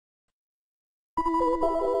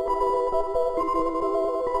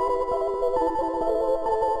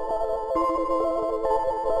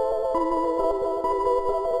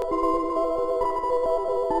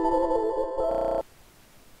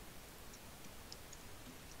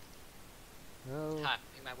Oh, Ha,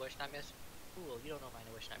 my worst nightmares? Cool, you don't know my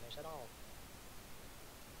worst nightmares at all.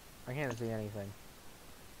 I can't see anything.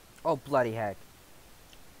 Oh, bloody heck.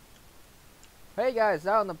 Hey guys,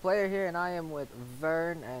 Alan the Player here, and I am with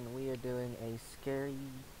Vern, and we are doing a scary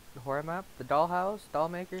horror map. The Dollhouse,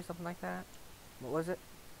 Dollmaker, something like that. What was it?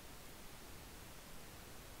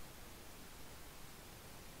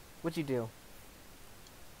 What'd you do?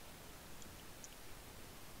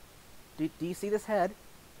 Do you see this head?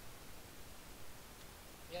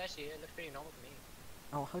 Yeah, I see it. It looks pretty normal to me.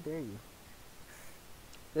 Oh, how dare you.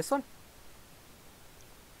 This one?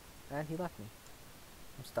 And he left me.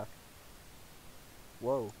 I'm stuck.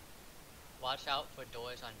 Whoa. Watch out for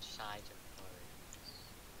doors on sides of doors.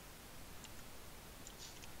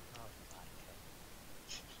 Oh god,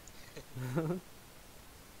 okay.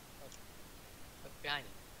 Look behind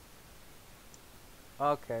you.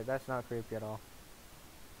 Okay, that's not creepy at all.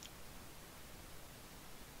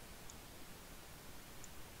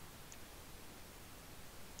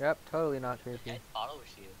 Yep, totally not The creepy. head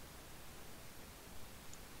follows you.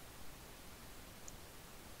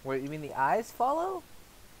 Wait, you mean the eyes follow?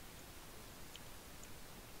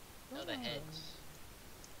 No, the heads.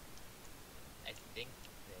 I think they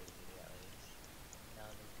do at least. No,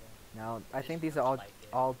 they don't. No, I This think these are looks like it.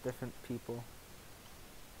 all different people.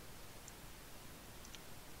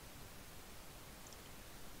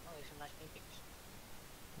 Oh, there's some nice paintings.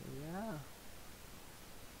 Yeah.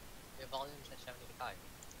 Your volume's at 75.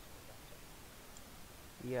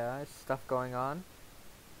 Yeah, it's stuff going on.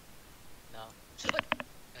 No. Okay.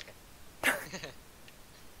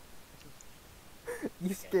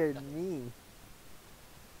 You scared me.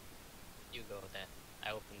 You go then.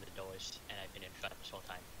 I opened the doors and I've been in front this whole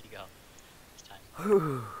time. You go. It's time.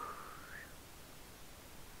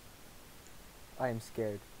 I am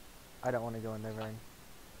scared. I don't want to go in there, Vern.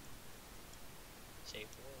 Save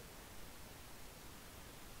the world.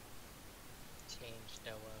 Change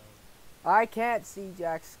the world. I can't see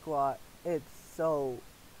jack squat. It's so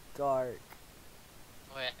dark.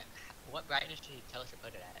 Wait, what brightness did you tell us to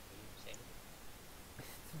put it at? Did you say anything?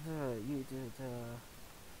 You did,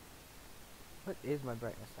 what is my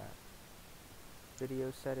brightness at?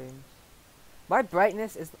 Video settings. My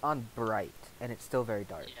brightness is on bright, and it's still very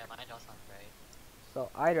dark. Yeah, mine's also on bright. So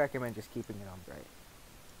I'd recommend just keeping it on bright.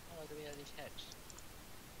 Oh, look at these heads.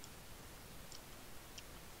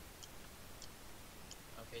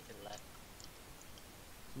 Okay, to the left.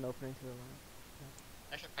 There's an opening to the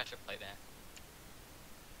left. I should pressure play there.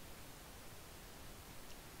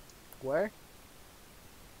 Where?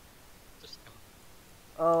 Just go.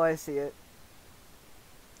 Oh, I see it.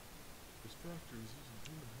 Distractor is using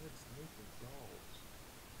human heads to make them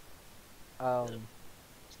dolls.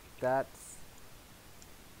 That's...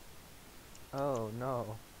 Oh,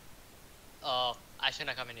 no. Oh, I shouldn't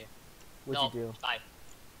have come in here. What'd No, you do? bye.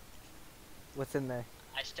 What's in there?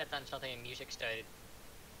 I stepped on something and music started.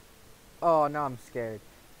 Oh, now I'm scared.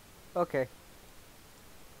 Okay.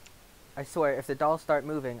 I swear, if the dolls start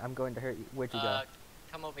moving, I'm going to hurt you. Where'd you go?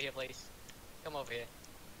 Come over here, please. Come over here.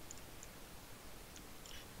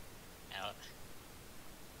 Out.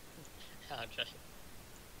 I'm just.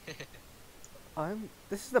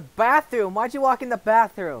 This is the bathroom! Why'd you walk in the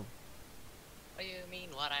bathroom? What do you mean?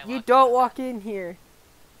 What I You want? don't walk in here.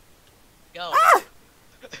 Go. Ah!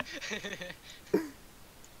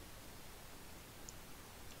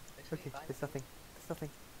 Okay, there's nothing. There's nothing.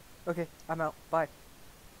 Okay, I'm out. Bye.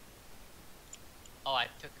 Oh, I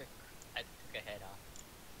took a head off.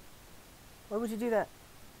 Why would you do that?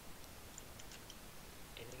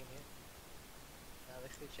 Anything in here? No,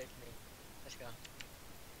 looks good shape to me. Let's go.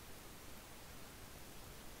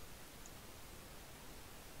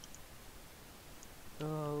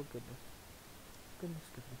 Oh, goodness. Goodness,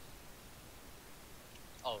 goodness.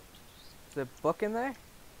 Oh. Is there a book in there?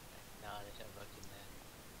 No, there's no book in there.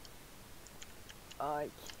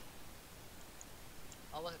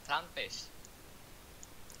 Oh, look, a clown face.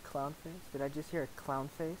 Clown face? Did I just hear a clown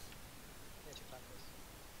face? There's a clown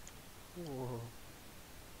face. Whoa.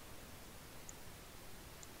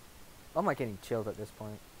 I'm like getting chilled at this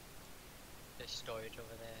point. There's storage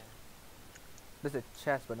over there. There's a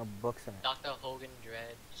chest but no books in it. Dr. Hogan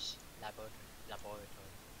Dredge Laboratory.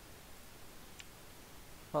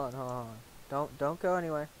 Hold on. Don't go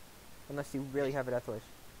anywhere. Unless you really have a death wish.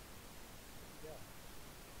 Yeah.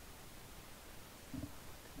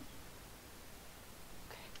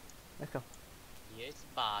 Okay, let's go. Here's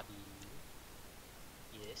Bobby.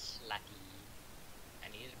 Here's Lucky.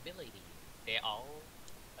 And here's Billy. They're all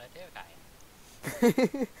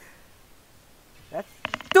terrifying. That's...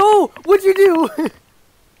 No! What'd you do?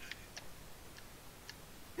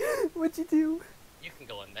 What'd you do? You can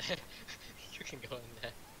go in there. You can go in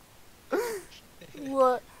there.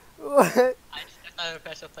 What? What? I just thought of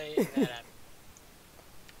pressure play and that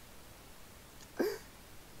happened.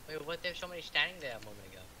 Wait, what? There's somebody standing there a moment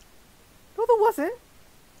ago. No, there wasn't.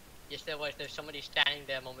 Yes, there was. There's somebody standing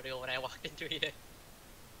there a moment ago when I walked into here.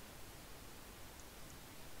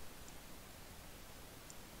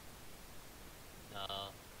 No.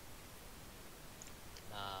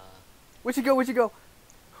 Nah. Where'd you go? Where'd you go?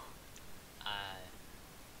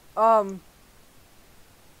 Uh,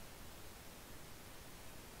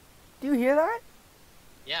 Do you hear that?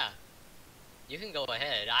 yeah. You can go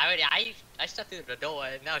ahead. I stepped through the door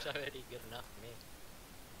and now it's already good enough for me.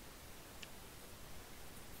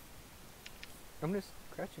 I'm just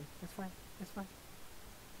crouching. It's fine. It's fine.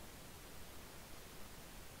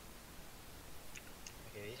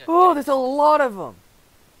 Okay, these are Oh, there's a lot of them.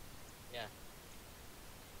 Yeah.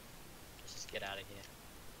 Let's just get out of here.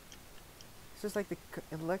 It's just like the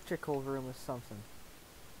electrical room or something.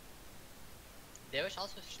 There was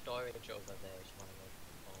also storage over there if you want to go.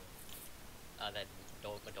 That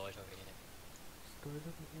door's over here. Storage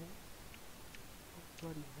over here? Oh,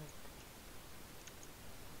 bloody heck.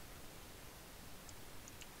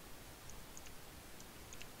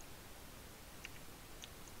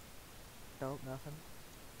 Nope, nothing.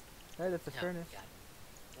 Hey, that's a No, furnace. God.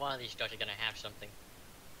 One of these doors are gonna have something.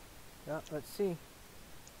 Yeah, let's see.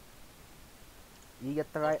 You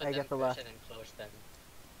get the right, Open I them get the first left. and then close them.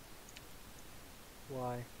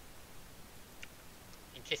 Why?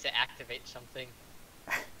 In case it activates something.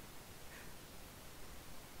 And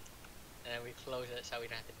then we close it so we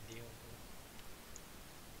don't have to deal with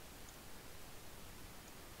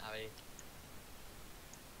it. Alright.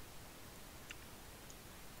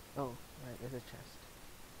 Oh, right, there's a chest.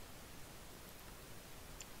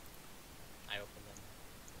 I open them.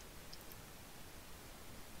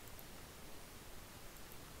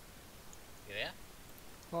 You there?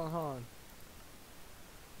 Hold on, hold on.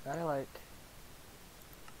 Gotta like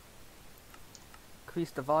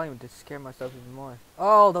increase the volume to scare myself even more.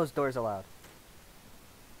 Oh, those doors are loud.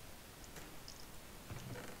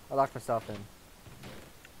 I locked myself in.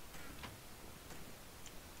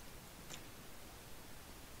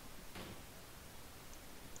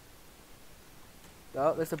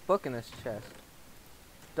 Oh, there's a book in this chest.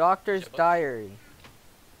 Doctor's Is it a book? Diary.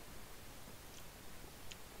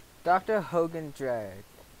 Dr. Hogan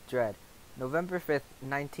Dread. November 5th,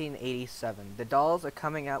 1987. The dolls are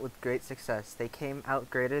coming out with great success. They came out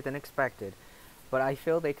greater than expected, but I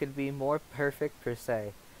feel they could be more perfect per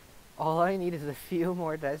se. All I need is a few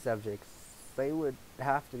more test subjects. They would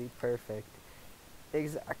have to be perfect.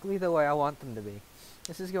 Exactly the way I want them to be.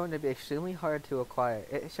 This is going to be extremely hard to acquire.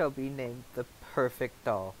 It shall be named the perfect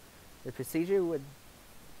doll. The procedure would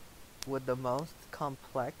the most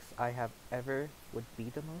complex I have ever would be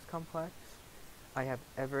the most complex I have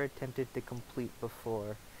ever attempted to complete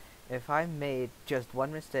before. If I made just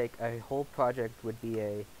one mistake, a whole project would be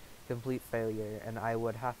a complete failure, and I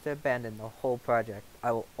would have to abandon the whole project.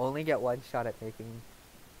 I will only get one shot at making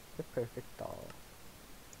the perfect doll.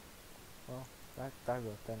 Well, I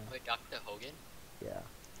wrote that. Wait, Dr. Hogan? Yeah.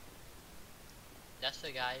 That's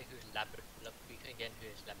the guy whose we can get into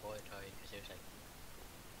his laboratory because there's like.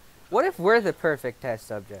 What if we're the perfect test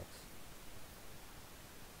subjects?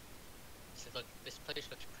 So look, this place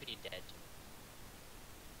looks pretty dead.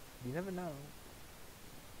 You never know.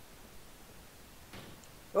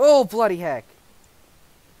 Oh, bloody heck!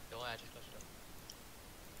 Don't worry, I just closed it up.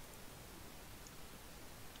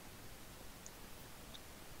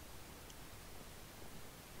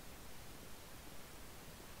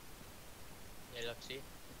 Yeah, look, see?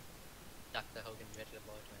 Dr. Hogan Red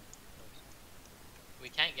Laboratory. We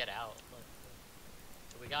can't get out. Look.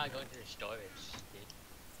 So we gotta go into the storage,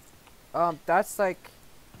 dude. That's like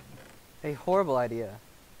a horrible idea.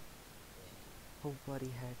 Oh, bloody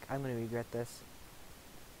heck. I'm gonna regret this.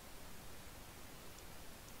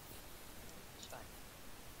 It's fine.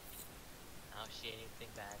 I don't see anything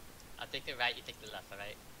bad. I'll take the right, you take the left,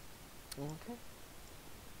 alright? Okay.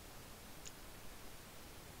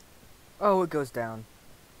 Oh, it goes down.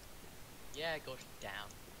 Yeah, it goes down.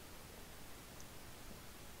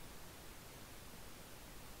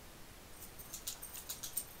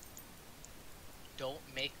 Don't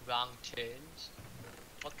make wrong turns.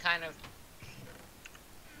 What kind of...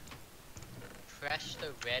 Press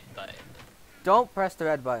the red button. Don't press the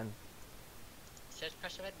red button. It says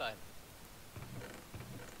press the red button.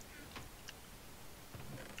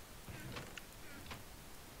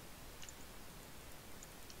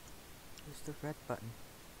 Where's the red button?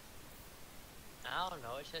 I don't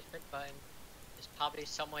know, it says red button. It's probably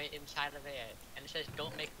somewhere inside of it. And it says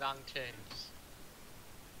don't make wrong turns.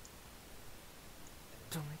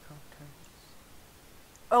 Don't make wrong turns.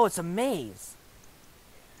 Oh, it's a maze.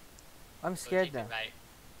 I'm So scared take the now. right.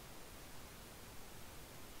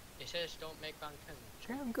 It says don't make wrong turns.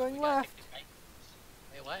 Okay, I'm So going we gotta left. take the right.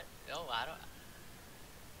 Wait, what? No, I don't.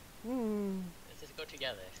 Hmm. Let's just go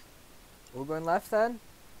together. We're going left then.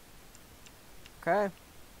 Okay.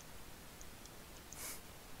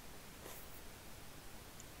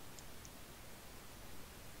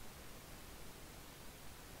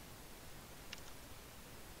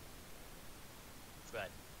 Right.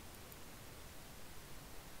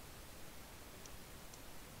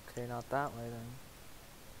 Okay, not that way then.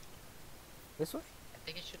 This way? I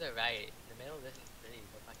think it's to the right. The middle of this city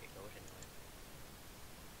looks like it goes anywhere.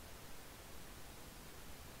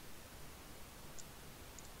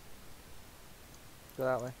 Go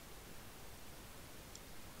that way.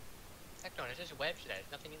 Heck no, there's just webs there.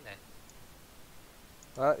 There's nothing in there.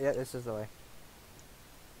 Oh, yeah, this is the way.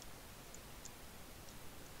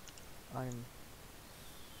 I'm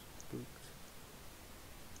spooked.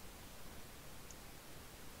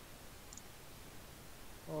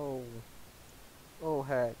 Oh. Oh,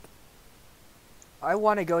 heck. I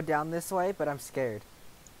want to go down this way, but I'm scared.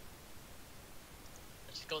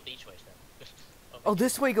 Let's just go each way then. Oh,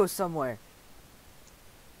 this way goes somewhere.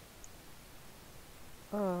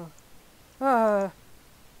 Uh.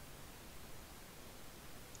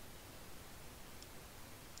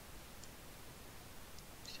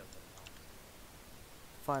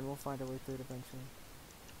 Fine, we'll find our way through it eventually.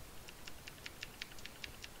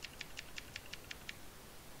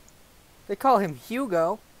 They call him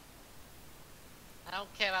Hugo. I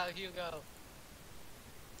don't care about Hugo.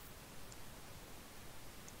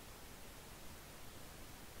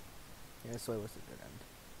 Yeah, this way was a good end.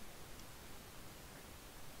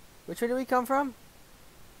 Which way did we come from?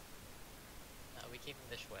 We came from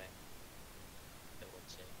this way. It would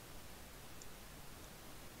say.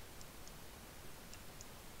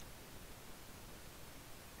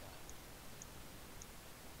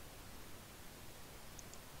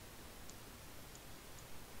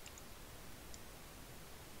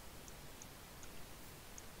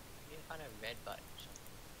 You need to find a red button.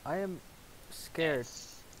 I am scared.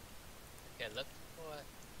 S. Okay, look for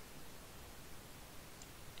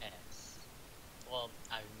S. Well,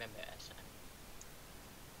 I remember S. That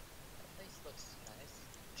place looks nice.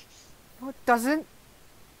 No, it doesn't.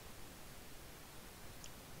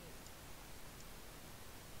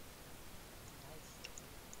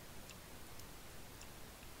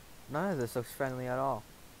 None of this looks friendly at all.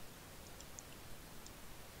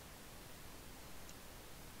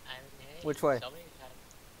 I mean, hey, Which way? Somebody had to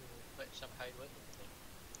put some hard work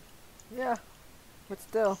into it. Yeah, but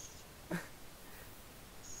still.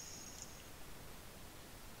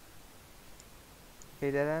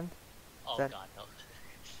 Okay, dead end. Oh that- god, no.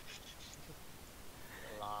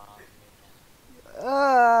 Long.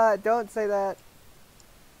 Don't say that.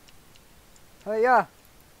 Oh yeah.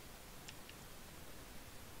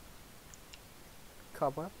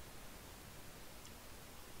 Cobweb.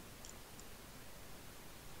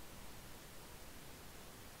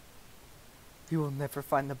 You will never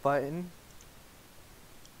find the button.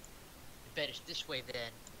 I bet it's this way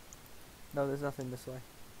then. No, there's nothing this way.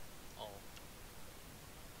 Oh.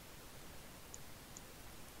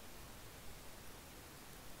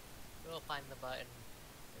 We'll find the button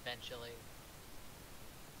eventually.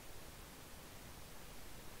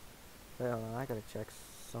 Wait, hold on, I gotta check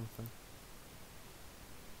something.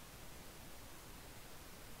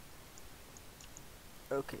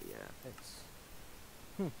 Okay, yeah,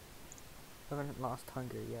 it's... Haven't lost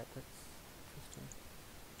hunger yet, that's interesting.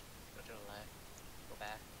 Go to the left. Go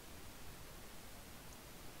back.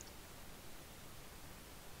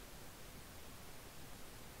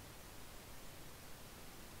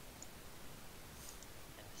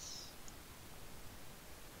 Yes.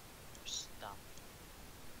 Stop.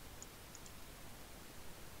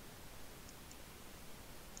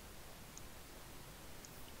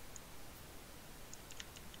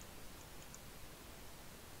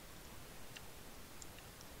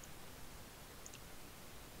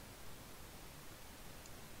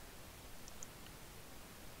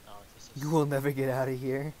 Oh, this is. You will never get out of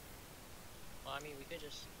here. Well, I mean, we could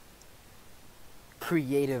just.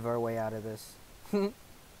 Creative our way out of this. Let that.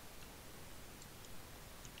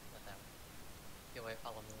 Get away,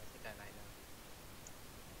 follow me. I think I might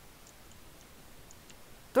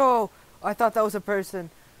know. Oh! I thought that was a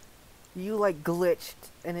person. You like glitched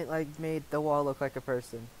and it like made the wall look like a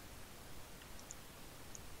person.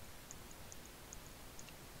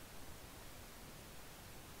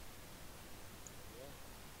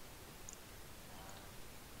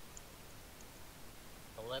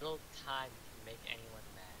 A little time make anyone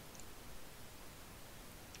mad.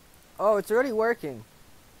 Oh, it's already working.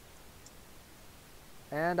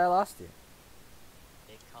 And I lost you.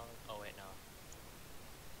 Big column. Oh wait, no.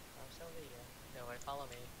 I'm still here. No, wait, follow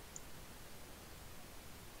me.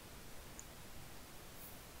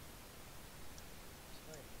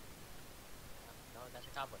 Sorry. No, that's a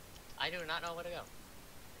cobweb. I do not know where to go.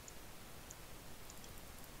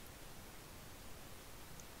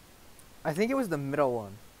 I think it was the middle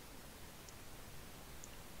one.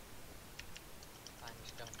 Find the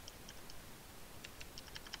stone.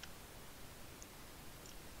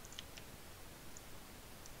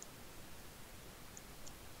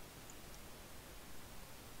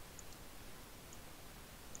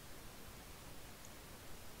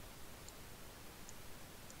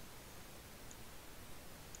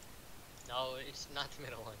 No, it's not the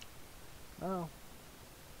middle one. Oh.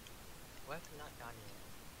 Where have we not gone yet?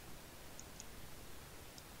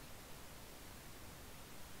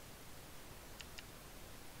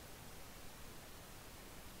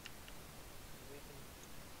 We haven't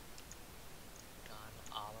gone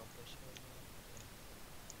all of this way yet. Yeah.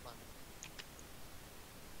 Come on.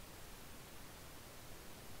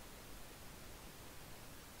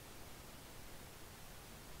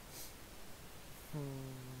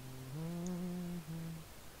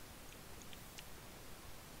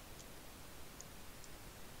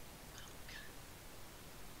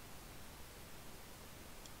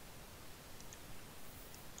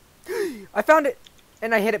 I found it!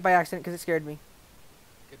 And I hit it by accident because it scared me.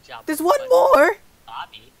 Good job. There's with one the more!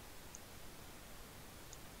 Bobby.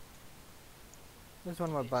 There's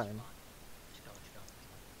one more It's button. fine. Let's go, let's go, let's go.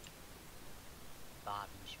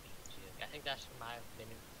 Bobby's music. I think that might have been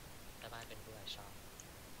who I saw.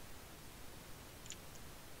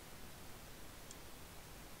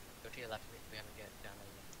 Go to your left, we haven't get down there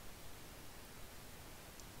yet.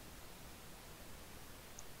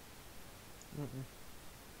 Mm-mm.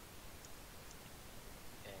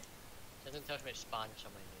 Okay. Doesn't tell me it spawned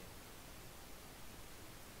somewhere new.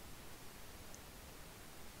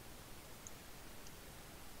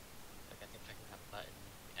 Like I think checking that button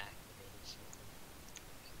activated something.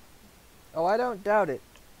 Oh, I don't doubt it.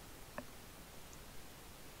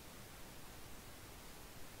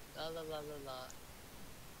 La la la la la.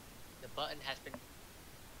 The button has been.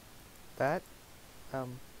 That? There's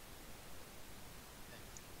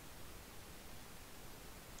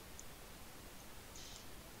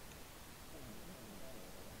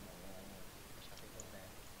nothing going there.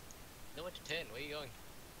 No, it's 10. Where are you going?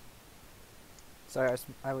 Sorry,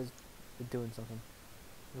 I was doing something.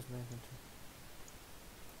 Wasn't paying attention.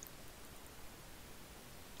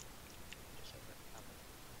 Just over.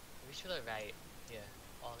 Maybe to the right. Yeah.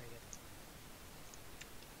 All the way.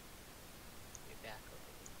 Get back over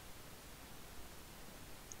here.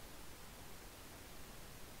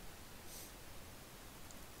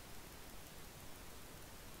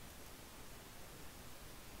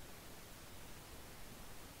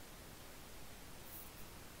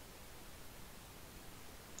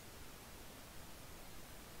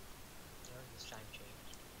 This time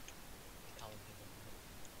changed. It's telling me that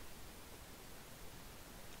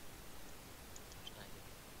it's not here.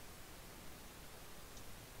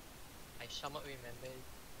 I somewhat remember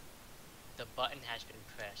the button has been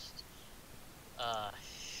pressed.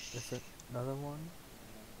 Is it another one?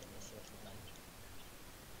 Let me see if the button's been pressed.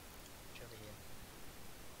 It's over here.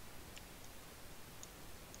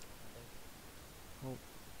 Nothing.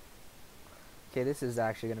 Okay, this is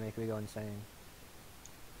actually gonna make me go insane.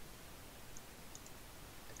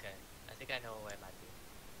 Okay, I think I know where it might be.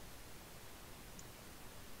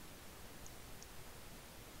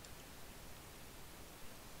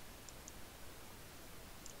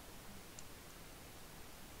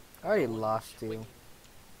 I already No one lost is you. waiting.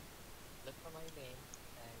 Look for my name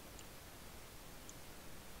tag.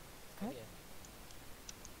 What? Right here.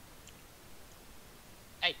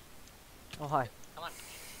 Hey, Oh, hi. come on.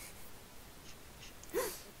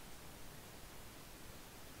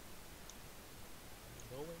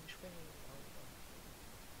 Going straight. Oh,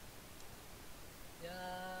 yeah.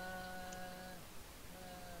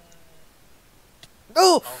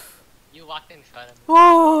 Oh! Oh, you walked in front of me.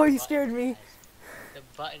 Oh, The you button scared me. The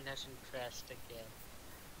button has been pressed again.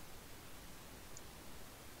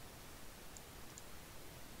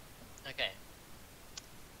 Okay.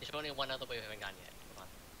 There's only one other way we haven't gone yet. Come on.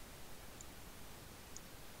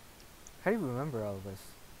 How do you remember all of this?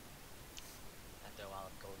 After a while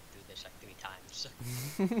of going through this like 3 times.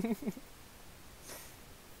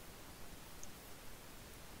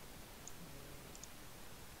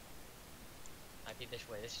 Might be this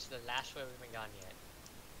way. This is the last way we haven't gone yet.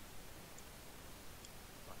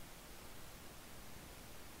 Come on.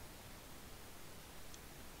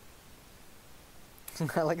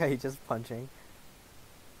 I like how you just punching.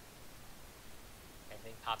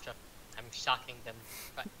 Anything pops up, I'm shocking them.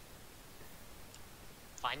 But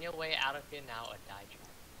find your way out of here now or die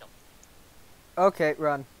trying. No. Okay,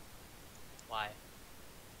 run. Why?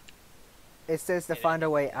 It says to Did find a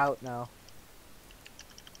anything way do? out now.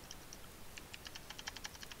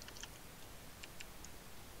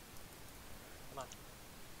 Come on.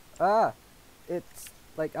 Ah, it's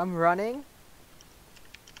like I'm running,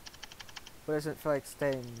 but it doesn't feel like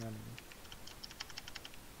staying running.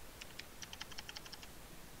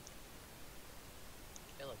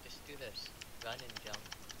 Philip, just do this. Run and jump.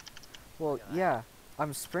 Well, Yeah. yeah,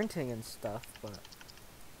 I'm sprinting and stuff, but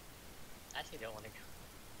I actually don't want to go.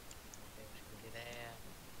 Okay, we're just gonna do there.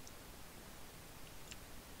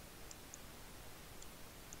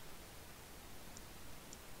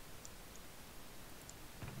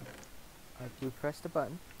 I do press the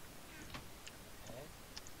button. Okay.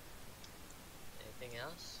 Anything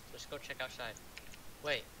else? Let's go check outside.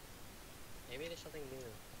 Wait. Maybe there's something new.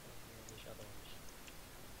 In these other ones.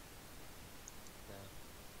 No.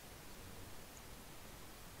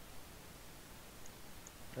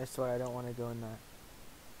 That's why I don't want to go in that.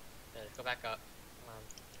 Yeah, let's go back up. Come on.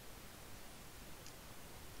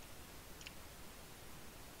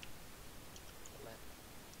 Let-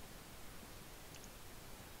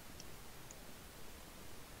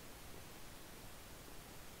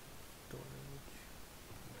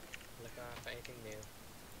 Look around for anything new.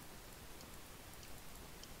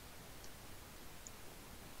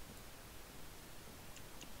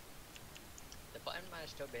 The button might have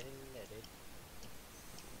still been in there, dude.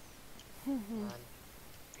 Come on.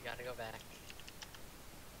 We gotta go back.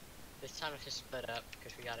 This time let's just split up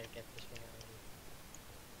because we gotta get this thing already.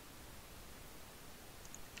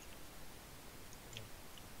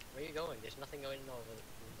 Where are you going? There's nothing going over.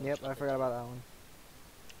 Yep, I forgot about that one.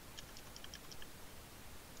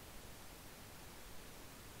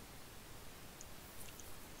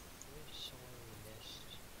 There's someone we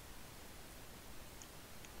missed.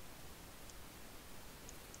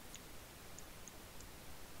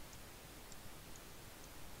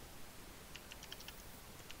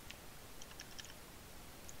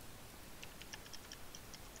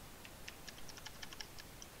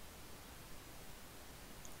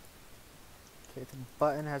 Okay, the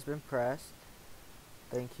button has been pressed.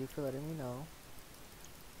 Thank you for letting me know.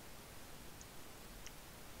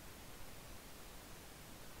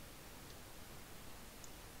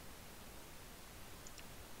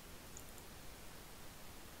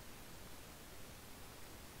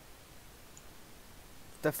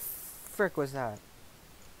 The frick was that?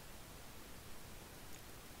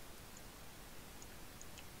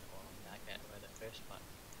 Well, I'm back at where the first button.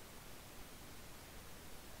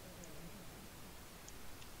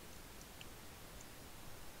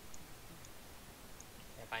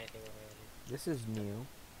 Can't find anything over here, dude. This is new.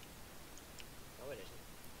 No, it isn't.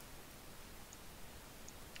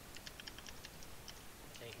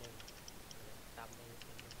 This ain't new. Stop moving.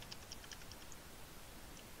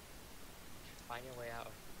 Find your way out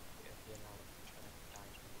of here now. Trying to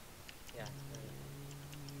die. Yeah.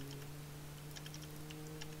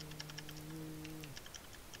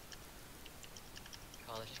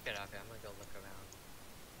 Oh, let's just get out of here. I'm gonna go look around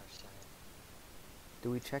outside.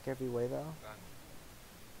 Do we check every way though? Wrong.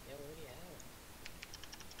 Yeah, we already have.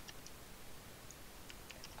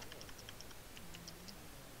 Can't find anything.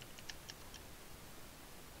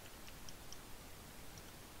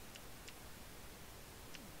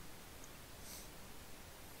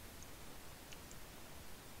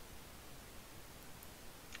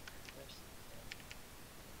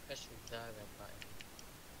 Press the red button.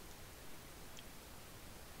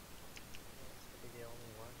 That's to be the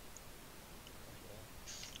only one.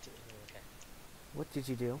 Yeah. Okay. What did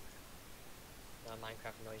you do?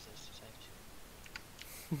 Minecraft noises. Just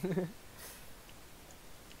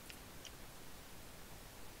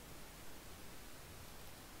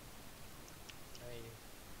Are you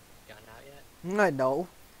gotten out yet? No,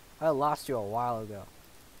 I lost you a while ago.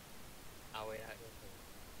 I'll wait out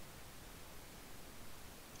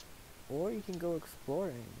here. Or you can go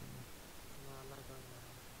exploring. No, I'm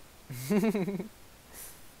not going now.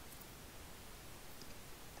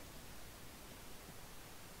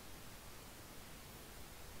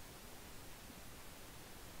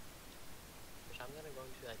 Which I'm gonna go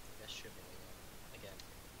into like the restroom area again.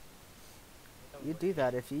 Don't You worry. do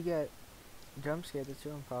that if you get jump scared. That's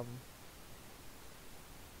your own problem.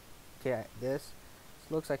 Okay, this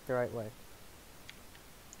looks like the right way.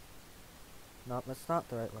 No, that's not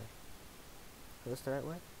the right way. Is this the right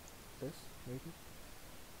way? This? Maybe?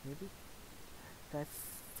 Maybe? Did I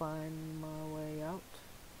find my way out?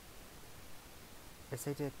 Yes,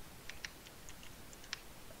 I did.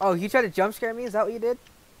 Oh, you tried to jump scare me? Is that what you did?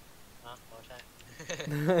 Huh? What was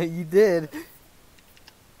that? You did.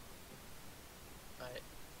 Right.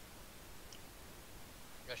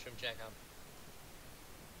 Restroom check up.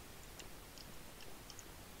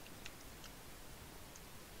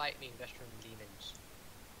 Fight me, restroom demons.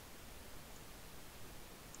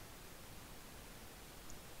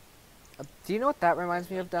 Do you know what that reminds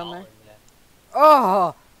me There's of one down doll there? in there.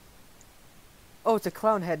 Oh! Oh, it's a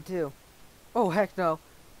clown head too. Oh, heck no.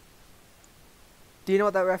 Do you know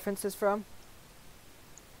what that reference is from?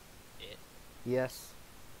 It. Yes.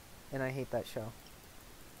 And I hate that show.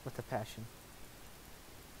 With a passion.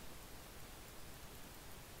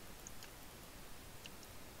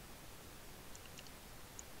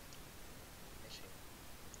 I see.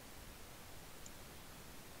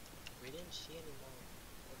 We didn't see any more.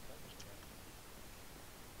 What buttons were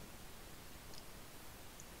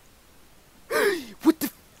What the?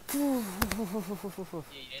 there?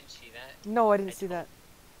 You didn't see that? No, I didn't see that.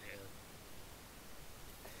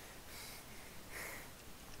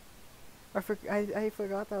 I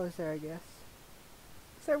forgot that was there, I guess.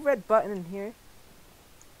 Is there a red button in here?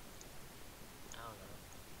 I don't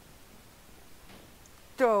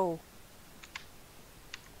know. Go.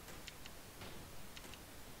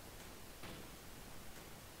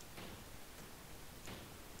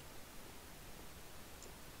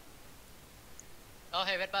 Oh,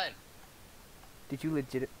 hey, red button. Did you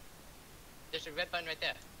legit? There's a red button right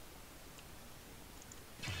there.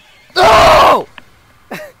 No!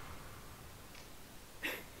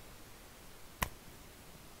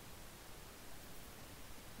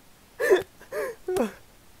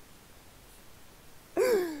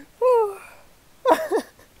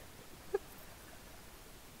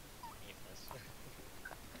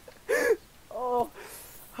 Oh,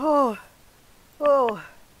 oh, oh.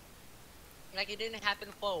 Like, it didn't happen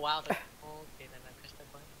for a while. Like, oh, okay, then I pressed the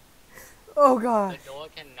button. Oh The gosh. door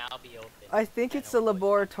can now be open. I think I it's know a what door you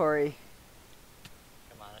want. laboratory.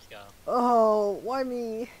 Come on, let's go. Oh, why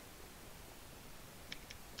me? Yeah,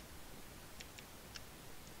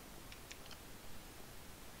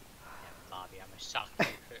 Bobby, I'm a sock you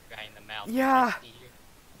right in the mouth. Yeah. I see you.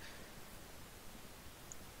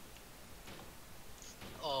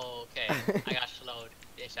 Oh, okay. I got slowed.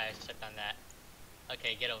 Yes, I stepped on that.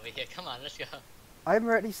 Okay, get over here. Come on, let's go. I'm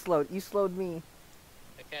already slowed. You slowed me.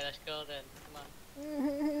 Okay, let's go then. Come on.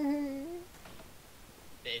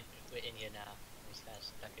 We're in here now. This guy's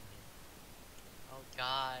stuck in here. Oh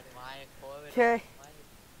God, why forward? 'Kay. Why?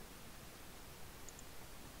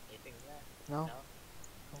 Anything left? No.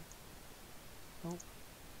 No?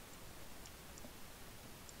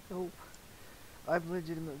 Nope. I'm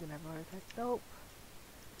legitimately gonna have a heart attack. Nope.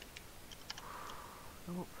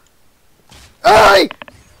 Nope. Ay!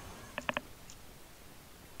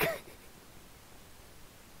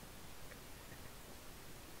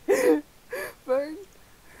 Burn.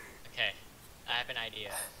 Okay, I have an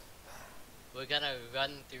idea. We're gonna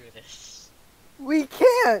run through this. We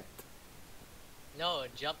can't. No,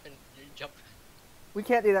 jump and jump. We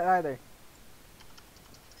can't do that either.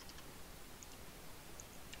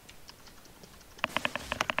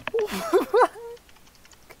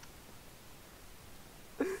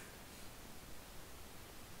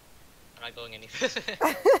 I'm not going any further.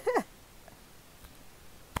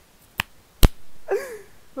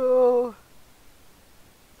 Oh.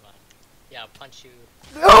 Come on. Yeah, I'll punch you.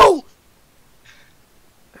 No!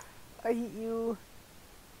 I hate you.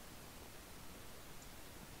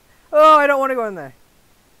 Oh, I don't want to go in there.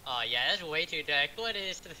 Oh yeah, that's way too dark. What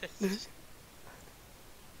is this?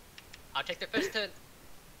 I'll take the first turn.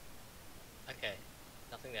 Okay,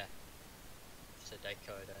 nothing there. It's a dark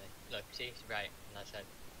corridor. Look, see, it's bright on that side.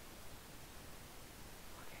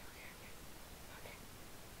 Okay.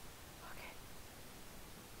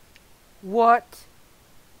 What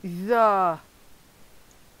the?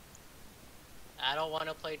 I don't want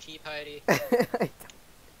to play Tea Party.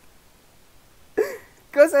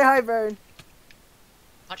 Go say hi, Burn.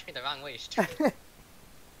 Punch me the wrong way, stupid. Come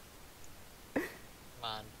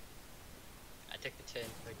on. I took the turn.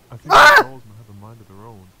 I think Ah! the dolls might have a mind of their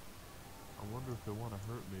own. I wonder if they want to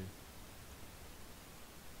hurt me.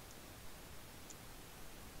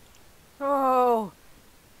 Oh.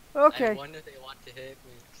 I Okay. wonder if they want to hurt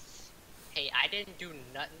me. Hey, I didn't do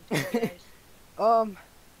nothing to you guys. Oh,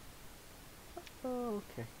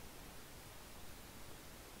 okay.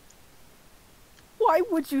 Why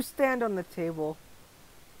would you stand on the table?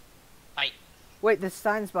 Fight. Wait, the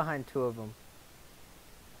sign's behind two of them.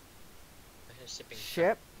 There's a shipping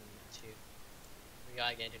Ship? Two. We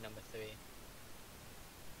gotta get into number 3.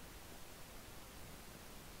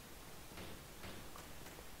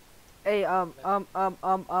 Hey,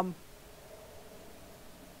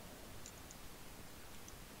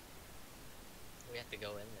 We have to go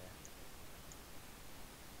in there.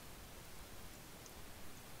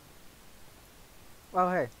 Oh,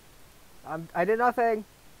 hey. I did nothing.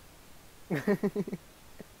 Hey,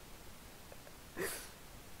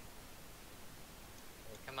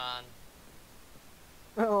 come on,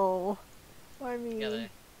 Oh, why me? together.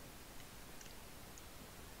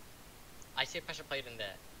 I see a pressure plate in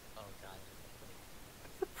there. Oh god.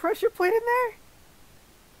 The pressure plate in there?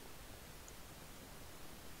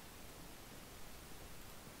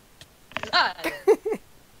 Ah! Wait.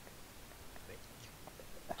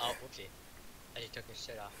 Oh, whoopsie. I just took his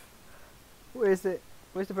shirt off. Where is it?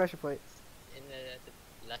 Where's the pressure plate? In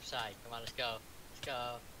the left side. Come on, let's go. Let's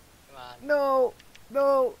go. Come on. No,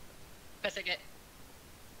 no. Press it.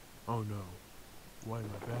 Oh no. Why am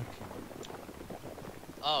I back here?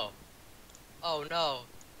 Oh. Oh no.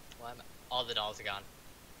 Why am I? All the dolls are gone.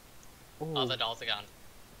 All Oh, the dolls are gone.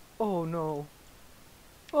 oh no.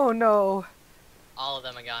 Oh no. All of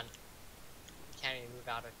them are gone. We can't even move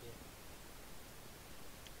out of here.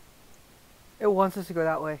 It wants us to go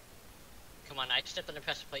that way. Come on, I stepped on the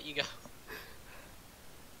pressure plate. You go.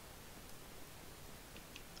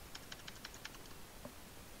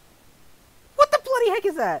 What the bloody heck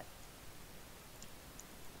is that?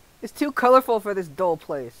 It's too colorful for this dull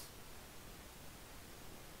place.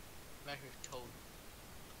 Remember who told.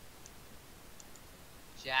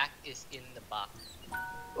 Jack is in the box.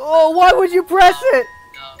 Oh, why would you press it?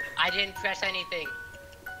 No, I didn't press anything.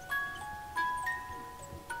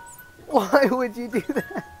 Why would you do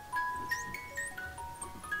that?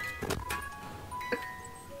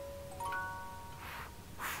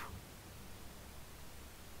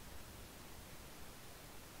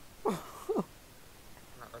 I'm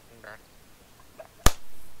not looking back.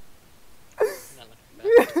 I'm not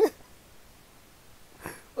looking back.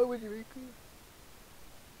 Why would you make me?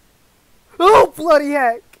 Oh, bloody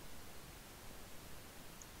heck!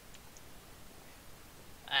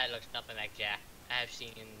 That looks nothing like Jack. I have seen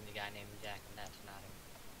the guy named Jack, and that's not him.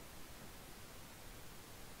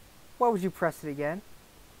 Why would you press it again?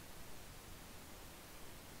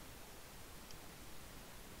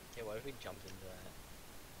 Okay, what if we jumped into that?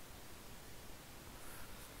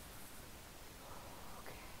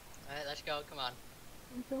 Alright, let's go, come on.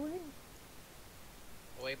 I'm going.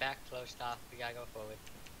 Way back, slow stop, we gotta go forward.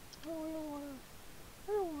 Oh, I don't wanna.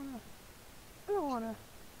 I don't wanna. I don't wanna.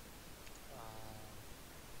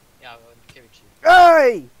 Yeah, we'll give it to you.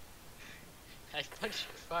 Hey! I punched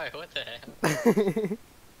you fire, what the hell?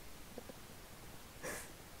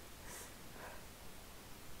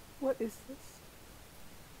 What is this?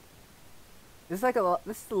 This is like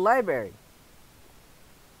this is the library.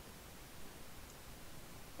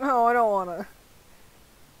 Oh, I don't wanna.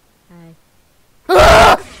 Hi.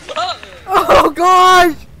 Ah! Oh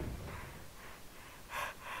gosh!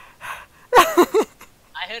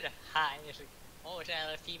 I heard a hi. It's like, oh, is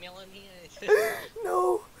that a female in here?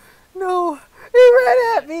 No, no, he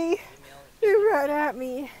ran at me. Female, He female. ran at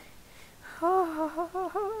me. A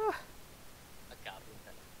goblin.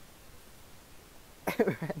 He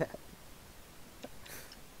ran at me.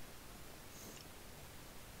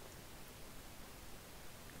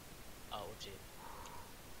 Oh, gee.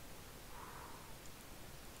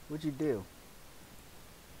 What'd you do?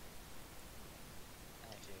 I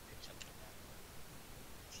actually picked something up.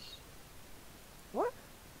 What?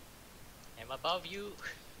 I'm above you.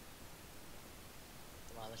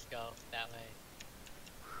 Come on, let's go that way.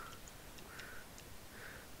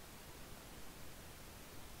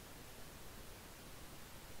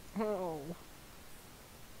 Oh,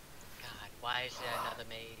 God, why is there another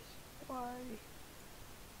maze? why?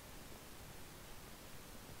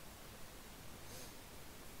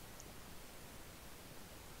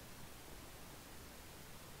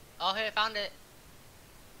 Oh, hey, I found it.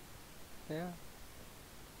 Yeah.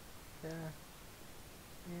 Yeah.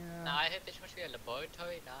 Yeah. Now I heard this must be a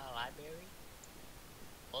laboratory, not a library.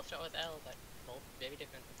 Both start with L, but both very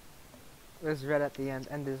different. There's red at the end,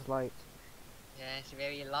 and there's light. Yeah, it's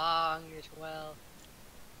very long as well.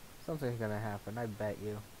 Something's gonna happen, I bet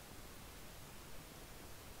you.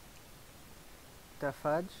 The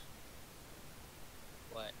fudge?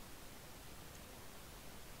 What?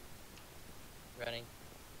 Running.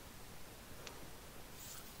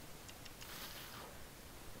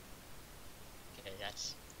 Okay,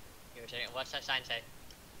 that's. Irritating. What's that sign say?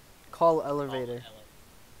 Call Oh, elevator.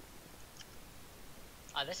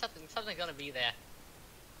 Oh, there's something's gonna be there.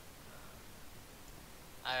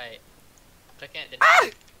 Alright. Click it. Ah!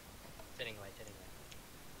 Sitting away, sitting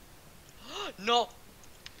away. No!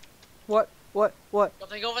 What? What? What?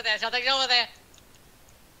 Something's over there! Something's over there!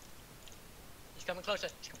 He's coming closer.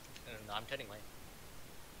 No, I'm turning away.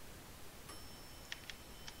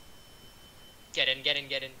 Get in, get in,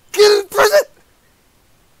 get in. Get in prison!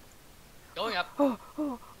 Going up.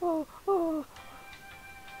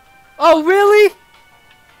 Oh, really?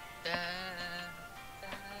 Da, da,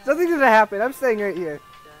 Something's gonna happen. I'm staying right here.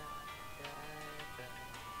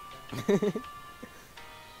 da, da,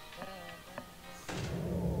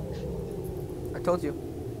 I told you.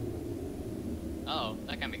 Oh,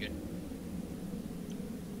 that can be good.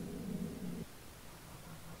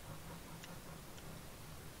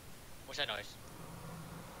 What's that noise?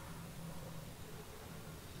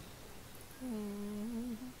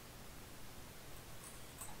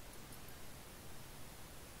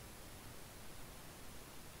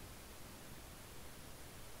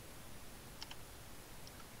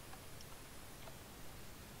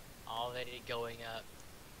 Already going up.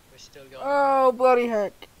 We're still going up. Oh, bloody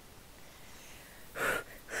heck.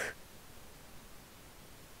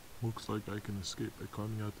 Looks like I can escape by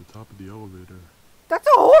climbing out the top of the elevator. That's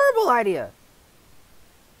a horrible idea.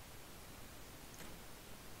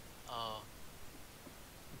 Oh.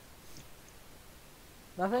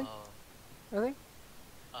 Nothing? Oh. Nothing?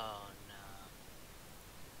 Oh no.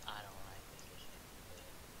 I don't like this. This isn't good.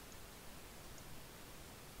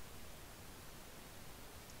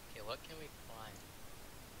 Okay, what can we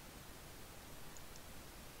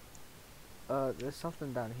climb? There's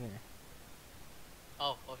something down here.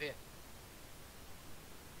 Oh, over here.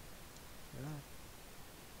 Yeah.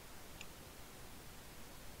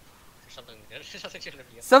 There's something. Something's gonna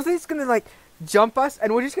be up. Something's gonna like jump us,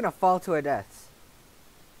 and we're just gonna fall to our deaths.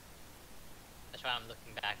 That's why I'm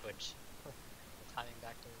looking backwards. Timing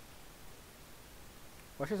backwards.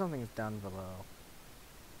 What if something's down below?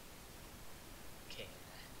 Okay.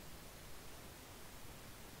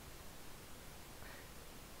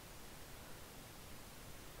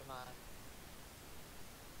 Come on.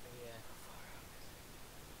 Yeah.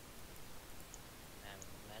 Man,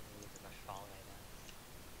 imagine we pretty much fall right now.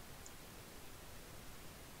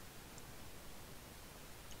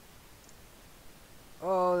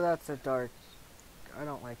 Oh, that's a dark. I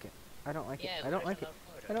don't like it. I don't like Yeah, it. I don't like it.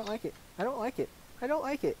 I don't like it. I don't like it. I don't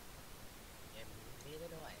like it. Yeah, neither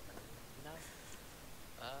do I. But, you know,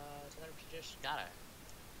 sometimes you just gotta.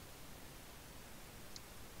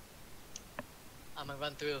 I'm gonna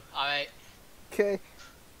run through. All right. Okay.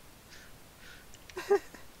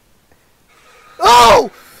 Oh!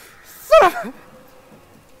 Son of a...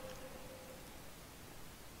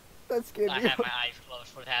 That scared I me. had my eyes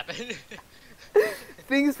closed. What happened?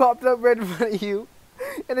 Things popped up right in front of you,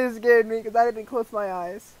 and it scared me because I didn't close my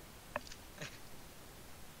eyes.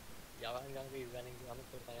 Y'all are gonna be running. I'm gonna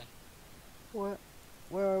put my. What?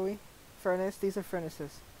 Where are we? Furnace? These are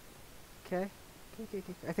furnaces. Okay. Okay.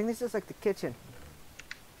 I think this is like the kitchen.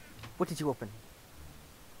 What did you open?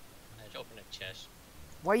 I just opened a chest.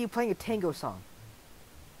 Why are you playing a tango song?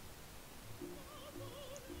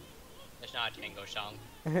 It's not a tango song.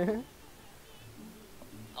 I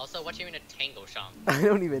Also, what's even a tango song?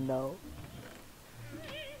 don't even know.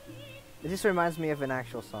 It just reminds me of an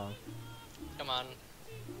actual song. Come on.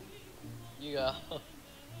 You go.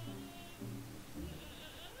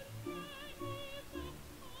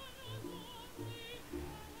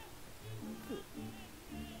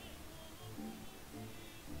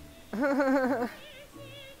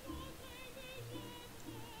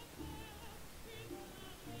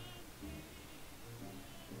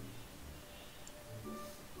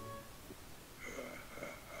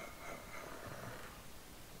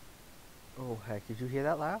 Oh heck, did you hear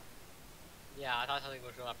that laugh? Yeah, I thought something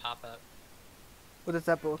was gonna pop up. What does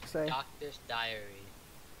that book say? Doctor's Diary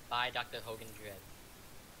by Dr. Hogan Dread.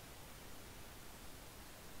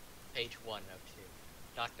 Page 1 of 2.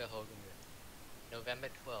 Dr. Hogan Dread. November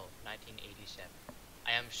 12, 1987.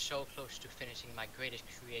 I am so close to finishing my greatest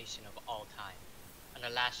creation of all time. In the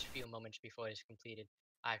last few moments before it is completed,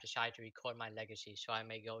 I have decided to record my legacy so I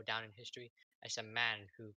may go down in history as a man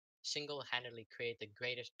who single-handedly created the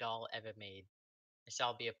greatest doll ever made. It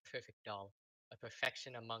shall be a perfect doll, a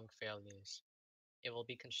perfection among failures. It will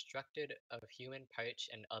be constructed of human parts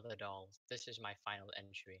and other dolls. This is my final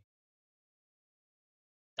entry.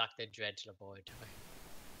 Dr. Dred's Laboratory.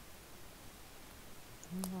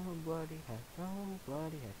 Oh bloody heck, oh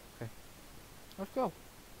bloody heck. Okay. Let's go.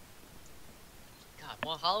 God,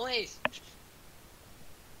 more hallways!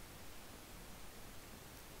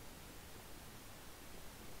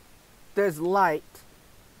 There's light.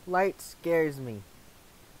 Light scares me.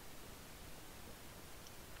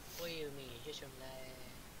 What do you mean? Here's some light.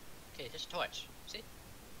 Okay, there's a torch. See?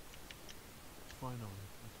 Finally,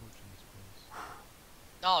 a torch in this place.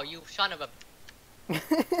 Oh, you son of a.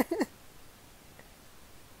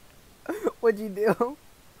 What'd you do?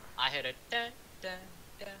 I hit a dun dun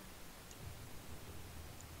dun.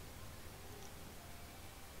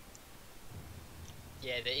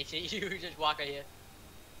 Yeah, you just walk right here.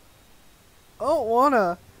 I don't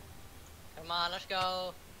wanna. Come on, let's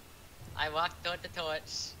go. I walked toward the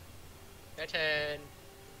torch. Your turn.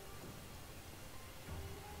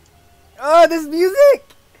 Oh, this music!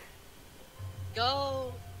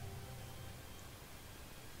 Go.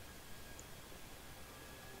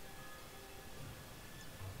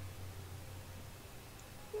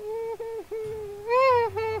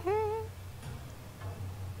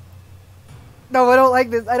 No, I don't like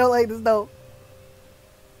this. I don't like this. No.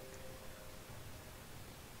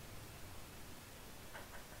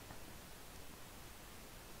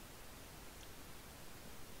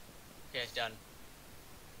 Okay, it's done.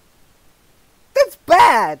 That's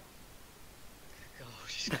bad. Go,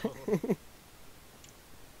 just go. I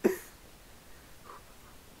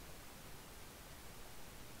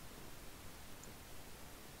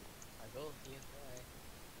go here. Right.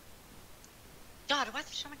 God, why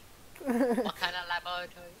there's so many? What kind of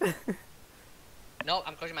laboratory? No,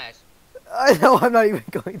 I'm closing my eyes. I know. I'm not even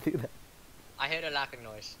going through that. I heard a laughing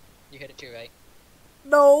noise. You heard it too, right?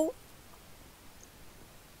 No.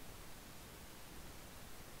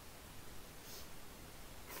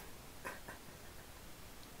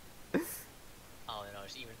 Oh no,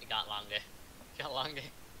 it got longer. It got longer.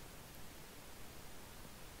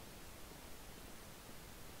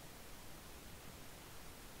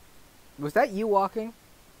 Was that you walking?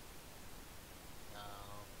 No.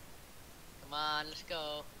 Come on, let's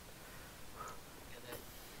go. Together.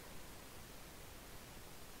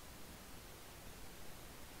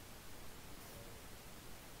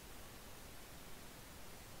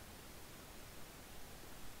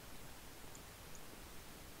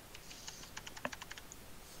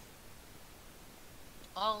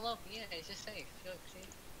 Oh look, yeah, it's just safe. Look, see?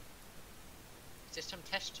 It's just some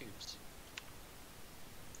test tubes.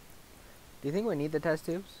 Do you think we need the test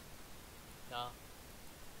tubes? No.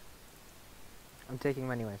 I'm taking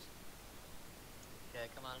them anyways. Yeah,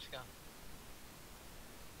 come on, let's go.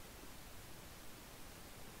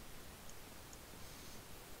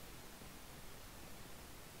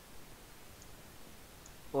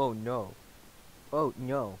 Oh no. Oh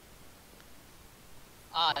no.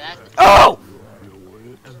 Ah, that's the Oh!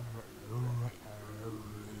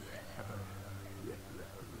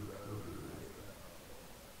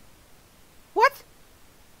 What?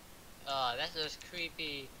 that's just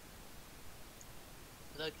creepy.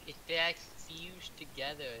 Look, if they like fused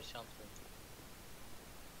together or something.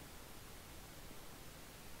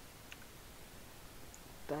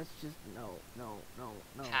 That's just no.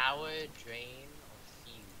 Power, drain, or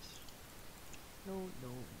fuse? No.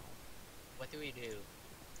 What do we do?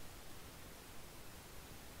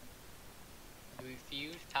 Do we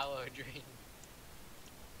fuse, power, or drain?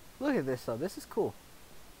 Look at this though. This is cool.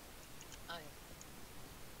 Oh, yeah.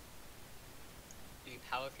 Do you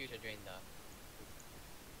power, fuse, or drain though?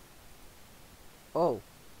 Oh.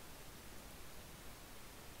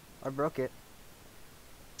 I broke it.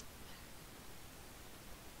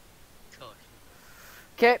 Cool.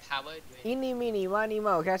 Okay. Power, drain. Eeny, meeny, miny,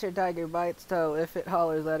 mo. Catch your tiger by its toe. If it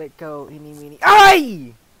hollers, let it go. Eeny, meeny.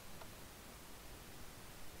 Aye!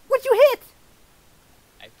 What'd you hit?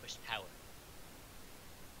 I pushed power.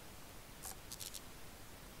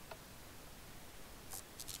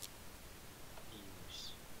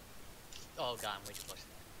 Fuse. Oh god, I'm way too close to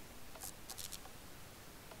that.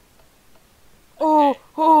 Oh, Okay.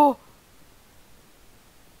 oh.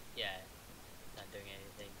 Yeah. Not doing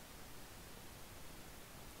anything.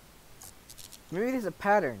 Maybe there's a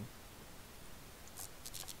pattern.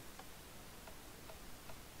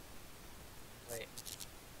 Wait.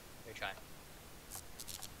 Let me try.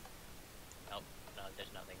 Nope. No,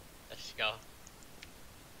 there's nothing. Let's just go.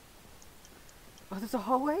 Oh, there's a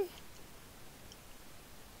hallway?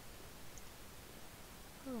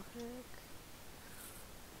 Oh, heck.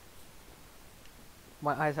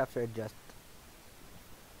 My eyes have to adjust.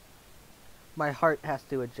 My heart has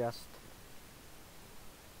to adjust.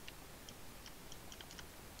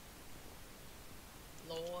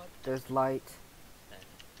 Lord. There's light. Then.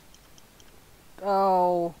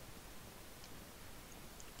 Oh.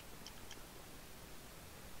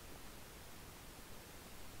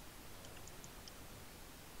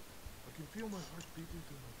 I can feel my heart beating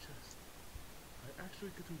through my chest. I actually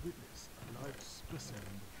get to witness a live specimen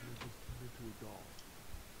that was turned into a doll.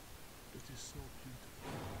 It is so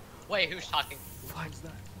beautiful. Wait, who's talking? What was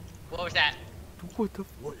that? What was that? What the?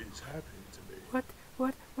 What is happening to me?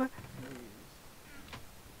 What?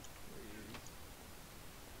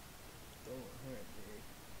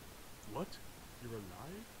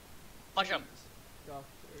 Punch him. Doctor,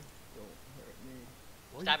 don't hurt me.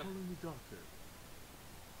 Why Stab are him. you calling me doctor?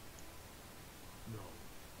 No.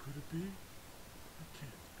 Could it be? It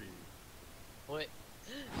can't be. What?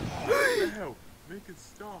 What the hell? Make it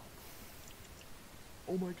stop.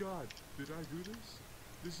 Oh my god, did I do this?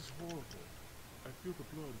 This is horrible. I feel the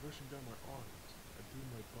blood rushing down my arms and through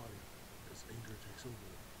my body as anger takes over.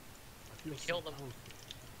 I feel We so killed him. powerful.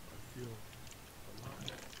 I feel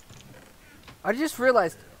alive. I just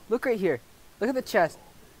realized. Look right here. Look at the chest.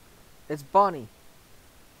 It's Bonnie.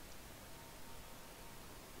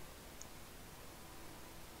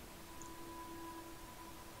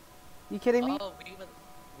 You kidding me? Oh,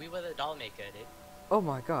 we were the doll maker, dude. Oh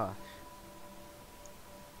my gosh.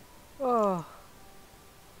 Oh.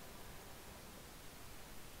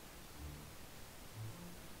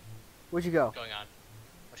 Where'd you go? What's going on?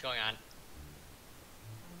 What's going on?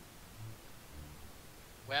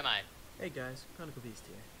 Where am I? Hey guys, Chronicle Beast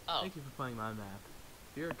here. Oh. Thank you for playing my map.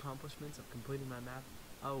 For your accomplishments of completing my map,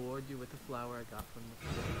 I'll award you with the flower I got from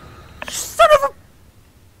the Son of a...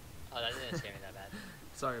 Oh, that didn't scare me that bad.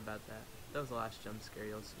 Sorry about that. That was the last jump scare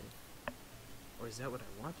you'll see. Or is that what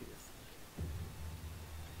I want you to think?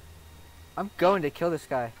 I'm going to kill this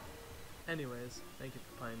guy. Anyways, thank you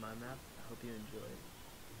for playing my map. I hope you enjoyed.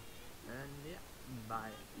 And yeah,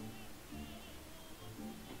 bye.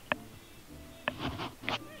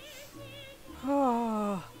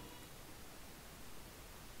 Oh.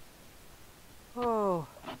 Oh.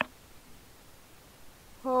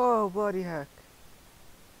 Oh, bloody heck.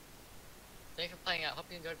 Thanks for playing out. Hope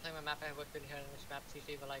you enjoyed playing my map. I worked really hard on this map. Please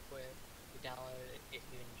leave a like where you downloaded it if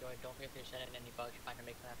you enjoyed. Don't forget to send in any bugs you find to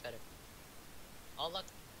make the map better. All luck.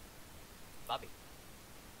 Bobby.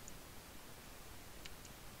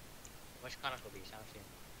 Where's Chronicle Beast? I don't see him.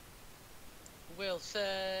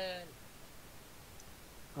 Wilson!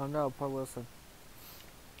 Oh no, poor Wilson.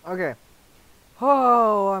 Okay.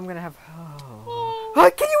 Oh, I'm gonna have...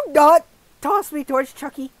 Oh. Can you not toss me towards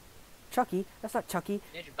Chucky? Chucky? That's not Chucky.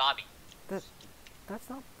 It's Bobby. That's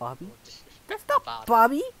not Bobby. Don't disrespect That's not Bobby.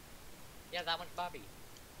 Bobby. Yeah, that one's Bobby.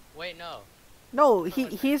 Wait, no. No,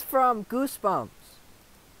 he's from Goosebumps.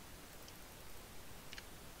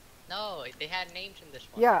 No, they had names in this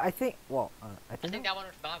one. Yeah, I think... Well, I I think... think that one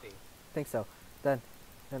was Bobby. think so. Then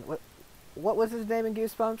what was his name in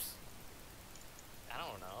Goosebumps? I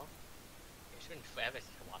don't know. It's been forever since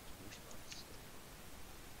I watched Goosebumps.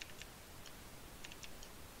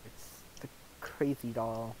 It's the crazy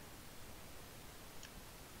doll.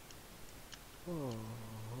 Oh.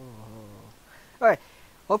 Alright,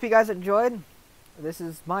 hope you guys enjoyed. This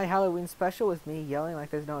is my Halloween special with me yelling like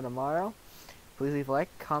there's no tomorrow. Please leave a like,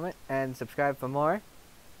 comment, and subscribe for more.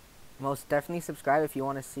 Most definitely subscribe if you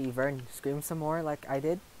want to see Vern scream some more like I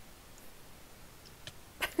did.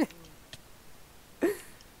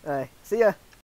 Alright, see ya.